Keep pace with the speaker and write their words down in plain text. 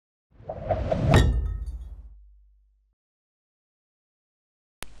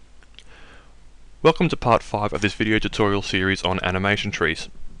Welcome to part 5 of this video tutorial series on animation trees.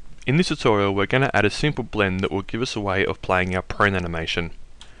 In this tutorial we're going to add a simple blend that will give us a way of playing our prone animation.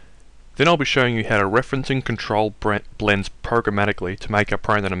 Then I'll be showing you how to reference and control blends programmatically to make our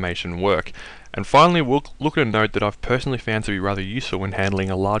prone animation work. And finally we'll look at a node that I've personally found to be rather useful when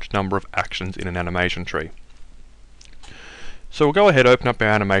handling a large number of actions in an animation tree. So we'll go ahead, open up our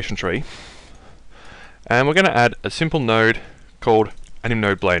animation tree, and we're going to add a simple node called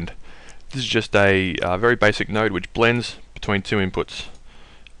AnimNodeBlend. This is just a very basic node which blends between two inputs.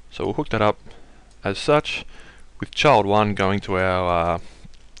 So we'll hook that up as such, with child 1 going to our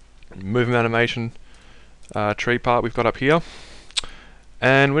movement animation tree part we've got up here.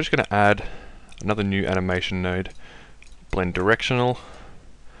 And we're just going to add another new animation node, blend directional,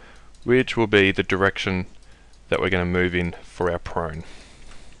 which will be the direction that we're going to move in for our prone.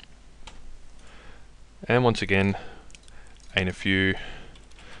 And once again, add a few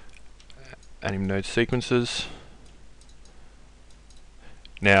anim node sequences.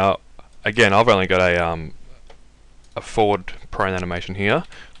 Now, again, I've only got a forward prone animation here,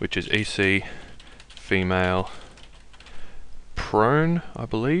 which is EC female prone, I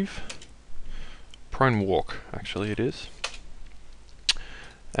believe. Prone walk, actually it is.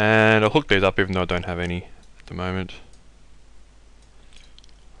 And I'll hook these up even though I don't have any at the moment.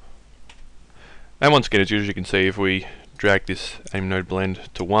 And once again, as usual, you can see if we drag this anim node blend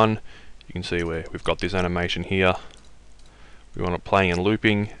to 1, you can see where we've got this animation here. We want it playing and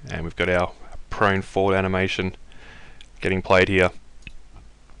looping, and we've got our prone forward animation getting played here.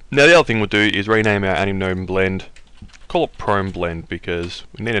 Now the other thing we'll do is rename our anim node blend, call it prone blend, because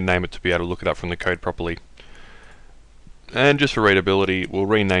we need to name it to be able to look it up from the code properly. And just for readability, we'll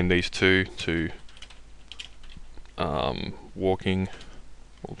rename these two to walking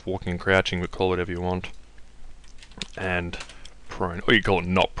and crouching, but call it whatever you want, and prone, or you call it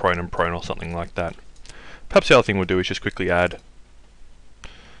not prone and prone or something like that. Perhaps the other thing we'll do is just quickly add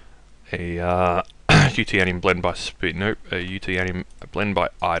a UT anim blend by speed, nope, a UT anim blend by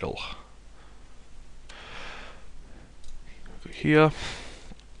idle here,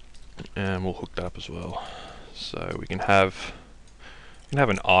 and we'll hook that up as well, so we can have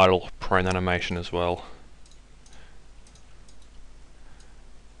an idle prone animation as well.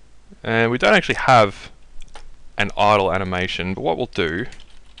 And we don't actually have an idle animation, but what we'll do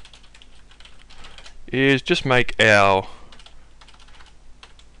is just make our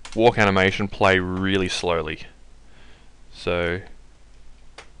walk animation play really slowly. So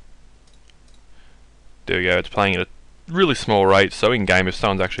there we go, it's playing at a really small rate, so in game if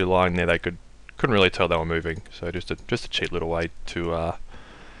someone's actually lying there they couldn't really tell they were moving. So just a cheap little way to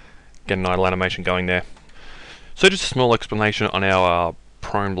get an idle animation going there. So just a small explanation on our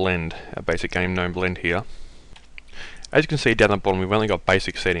prone blend, our basic anim node blend here. As you can see down the bottom, we've only got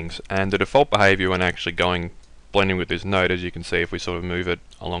basic settings, and the default behavior when actually blending with this node, as you can see if we sort of move it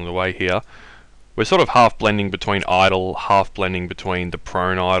along the way here, we're sort of half blending between idle, half blending between the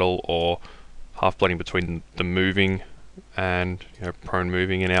prone idle, or half blending between the moving and prone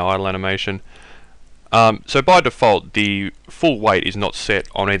moving in our idle animation. So by default, the full weight is not set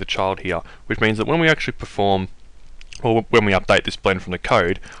on either child here, which means that when we actually perform, or when we update this blend from the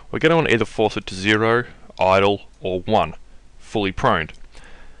code, we're going to want to either force it to 0, idle, or 1, fully proned.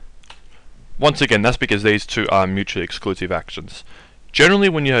 Once again, that's because these two are mutually exclusive actions. Generally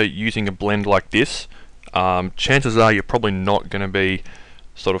when you're using a blend like this, chances are you're probably not going to be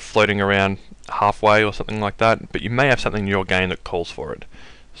sort of floating around halfway or something like that, but you may have something in your game that calls for it.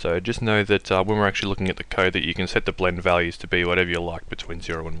 So just know that when we're actually looking at the code, that you can set the blend values to be whatever you like between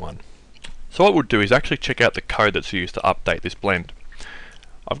 0 and 1. So what we'll do is actually check out the code that's used to update this blend.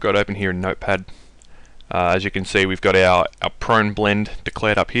 I've got it open here in Notepad. As you can see, we've got our prone blend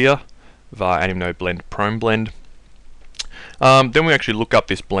declared up here via AnimNodeBlend prone blend. Then we actually look up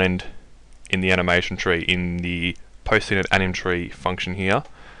this blend in the animation tree in the postinit anim tree function here.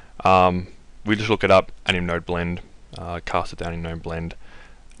 We just look it up, AnimNodeBlend, cast it to AnimNodeBlend,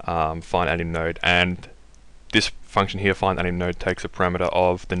 find AnimNode, and this function here, find AnimNode, takes a parameter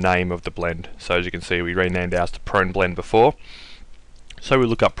of the name of the blend. So as you can see, we renamed ours to prone blend before. So we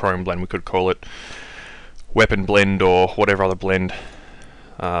look up prone blend, we could call it weapon blend or whatever other blend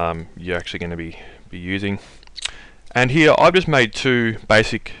you're actually going to be using. And here I've just made two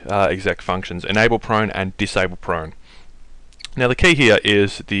basic exec functions, enable prone and disable prone. Now the key here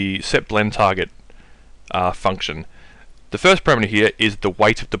is the set blend target function. The first parameter here is the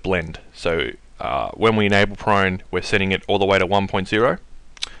weight of the blend. So when we enable prone, we're setting it all the way to 1.0,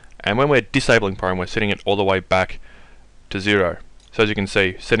 and when we're disabling prone, we're setting it all the way back to 0. So as you can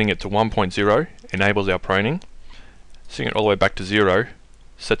see, setting it to 1.0 enables our proning, setting it all the way back to 0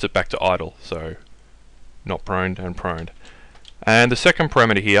 sets it back to idle. So not proned, and proned. And the second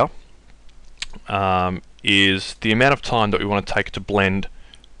parameter here is the amount of time that we want to take to blend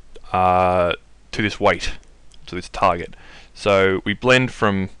to this weight, to this target. So we blend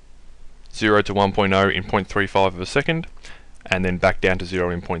from 0 to 1.0 in 0.35 of a second, and then back down to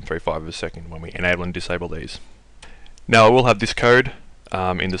 0 in 0.35 of a second when we enable and disable these. Now I will have this code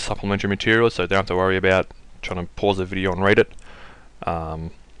in the supplementary material, so don't have to worry about trying to pause the video and read it.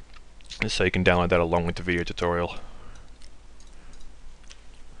 So you can download that along with the video tutorial.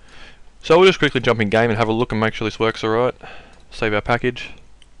 So we'll just quickly jump in game and have a look and make sure this works alright. Save our package.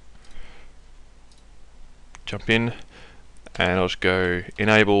 Jump in, and I'll just go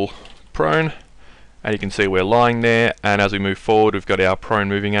enable prone, and you can see we're lying there, and as we move forward we've got our prone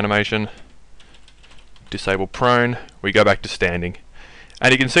moving animation. Disable prone, we go back to standing.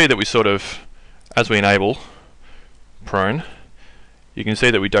 And you can see that we sort of, as we enable prone, you can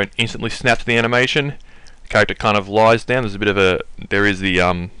see that we don't instantly snap to the animation. The character kind of lies down. There's a bit of a, there is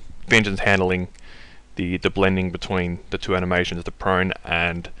the engines handling the blending between the two animations, the prone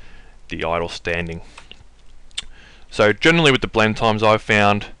and the idle standing. So generally with the blend times I've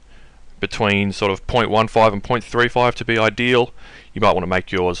found between sort of 0.15 and 0.35 to be ideal. You might want to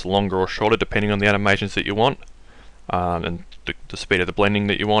make yours longer or shorter depending on the animations that you want and the speed of the blending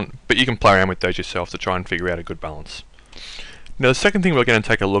that you want, but you can play around with those yourself to try and figure out a good balance. Now the second thing we're going to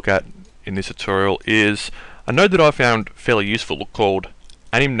take a look at in this tutorial is a node that I found fairly useful called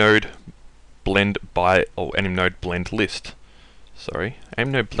AnimNode BlendByList.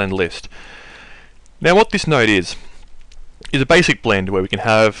 AnimNode BlendList. Now what this node is a basic blend where we can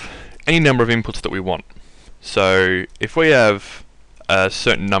have any number of inputs that we want. So if we have a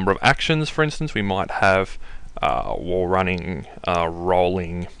certain number of actions, for instance, we might have wall running,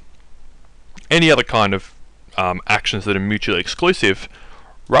 rolling, any other kind of actions that are mutually exclusive.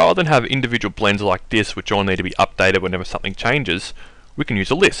 Rather than have individual blends like this which all need to be updated whenever something changes, we can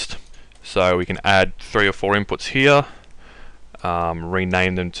use a list. So we can add 3 or 4 inputs here,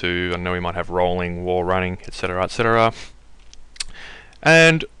 rename them to, I know we might have rolling, wall running, etc, etc.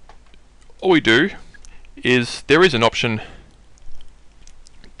 And all we do is there is an option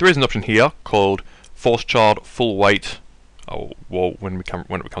here called force child full weight, when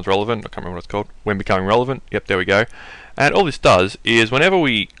it becomes relevant. I can't remember what it's called. When becoming relevant. Yep, there we go. And all this does is whenever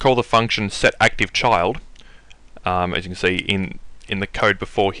we call the function set active child, as you can see in the code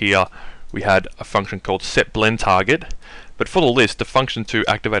before here, we had a function called set blend target, but for the list, the function to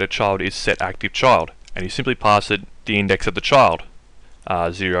activate a child is set active child, and you simply pass it the index of the child,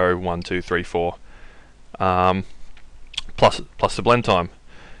 0, 1, 2, 3, 4, plus the blend time.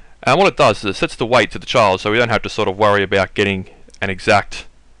 And what it does is it sets the weight to the child, so we don't have to sort of worry about getting an exact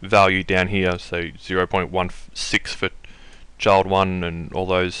value down here, so 0.16 for child 1 and all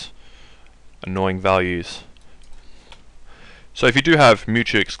those annoying values. So if you do have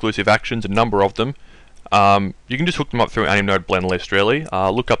mutually exclusive actions, a number of them, you can just hook them up through AnimNode BlendList really.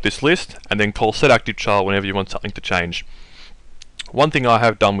 Look up this list and then call setActiveChild whenever you want something to change. One thing I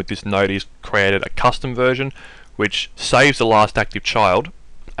have done with this node is created a custom version which saves the last active child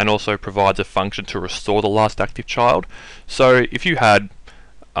and also provides a function to restore the last active child. So if you had,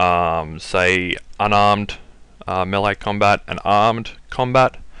 say, unarmed melee combat and armed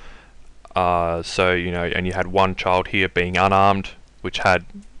combat, so you know, and you had one child here being unarmed, which had,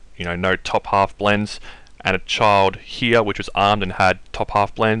 you know, no top half blends, and a child here which was armed and had top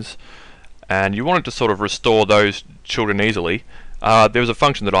half blends, and you wanted to sort of restore those children easily, there was a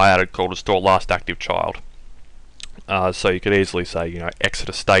function that I added called restore last active child. So you could easily say, you know, exit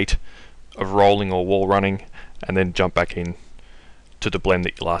a state of rolling or wall running and then jump back in to the blend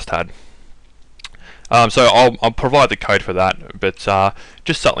that you last had. So I'll provide the code for that, but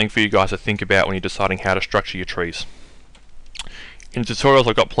just something for you guys to think about when you're deciding how to structure your trees. In the tutorials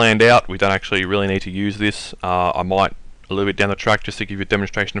I've got planned out, we don't actually really need to use this. I might a little bit down the track just to give you a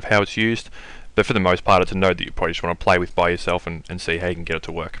demonstration of how it's used, but for the most part it's a node that you probably just want to play with by yourself and see how you can get it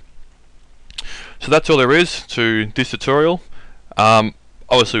to work. So that's all there is to this tutorial.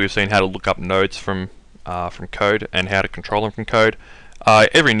 Obviously we've seen how to look up nodes from code and how to control them from code.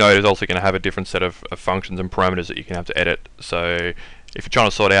 Every node is also going to have a different set of functions and parameters that you can have to edit. So if you're trying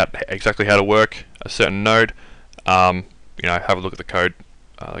to sort out exactly how to work a certain node, you know, have a look at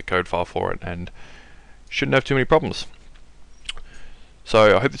the code file for it, and shouldn't have too many problems.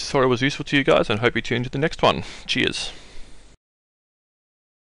 So I hope this tutorial was useful to you guys, and hope you tune into the next one. Cheers.